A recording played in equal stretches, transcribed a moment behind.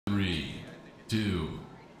2,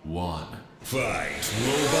 1. Fight.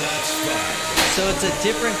 Robots fight. So it's a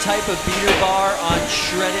different type of beater bar on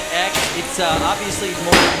Shreddit X. It's obviously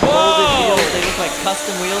more molded wheels. They look like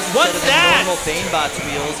custom wheels instead of the normal Banebots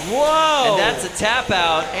wheels. Whoa! And that's a tap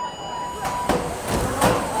out.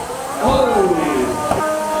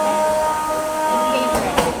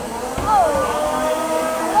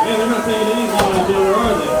 Man, they're not taking any long to do it,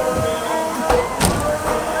 are they?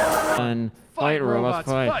 Fight, robots,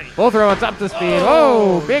 fight. Both robots up to speed.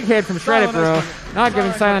 Oh, big hit from Shreddit Bro. Not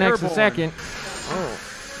giving Silent X a second. Oh,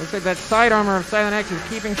 looks like that side armor of Silent X is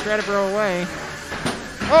keeping Shreddit Bro away.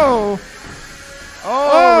 Oh!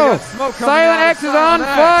 Oh! Silent X is on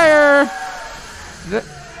fire!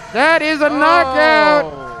 That is a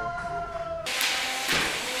knockout!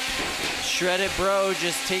 Shreddit Bro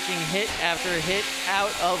just taking hit after hit out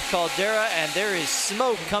of Caldera, and there is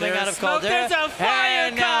smoke coming out of Caldera. There's a fire,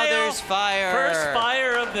 and now there's fire. First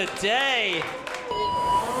fire of the day.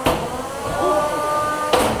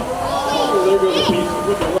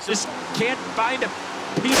 Just can't find a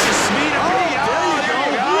piece of speed. There you go.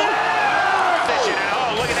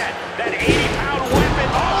 Oh, look at that. That 80-pound weapon.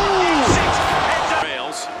 Oh, 6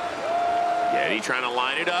 rails. Yeti trying to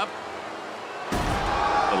line it up.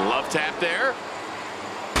 A love tap there.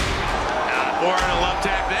 Or a love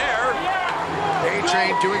tap there. Pain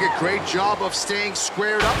Train doing a great job of staying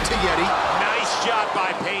squared up to Yeti. Nice shot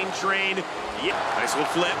by Pain Train. Yeah. Nice little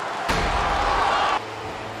flip.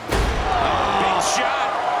 Big shot.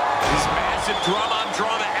 This massive drama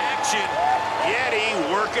action. Yeti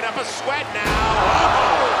working up a sweat now.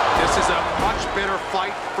 Oh. This is a much better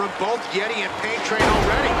fight from both Yeti and Pain Train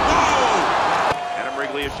already. Oh. Adam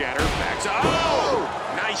Wrigley of Shatter backs up. Oh!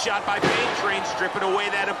 Nice shot by Pain Train, stripping away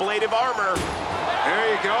that ablative armor. There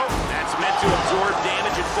you go. That's meant to absorb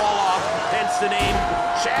damage and fall off, hence the name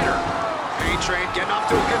Shatter. Pain Train getting off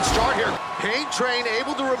to a good start here. Pain Train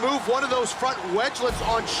able to remove one of those front wedgelets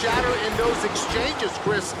on Shatter in those exchanges,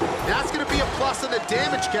 Chris. That's going to be a plus in the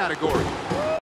damage category.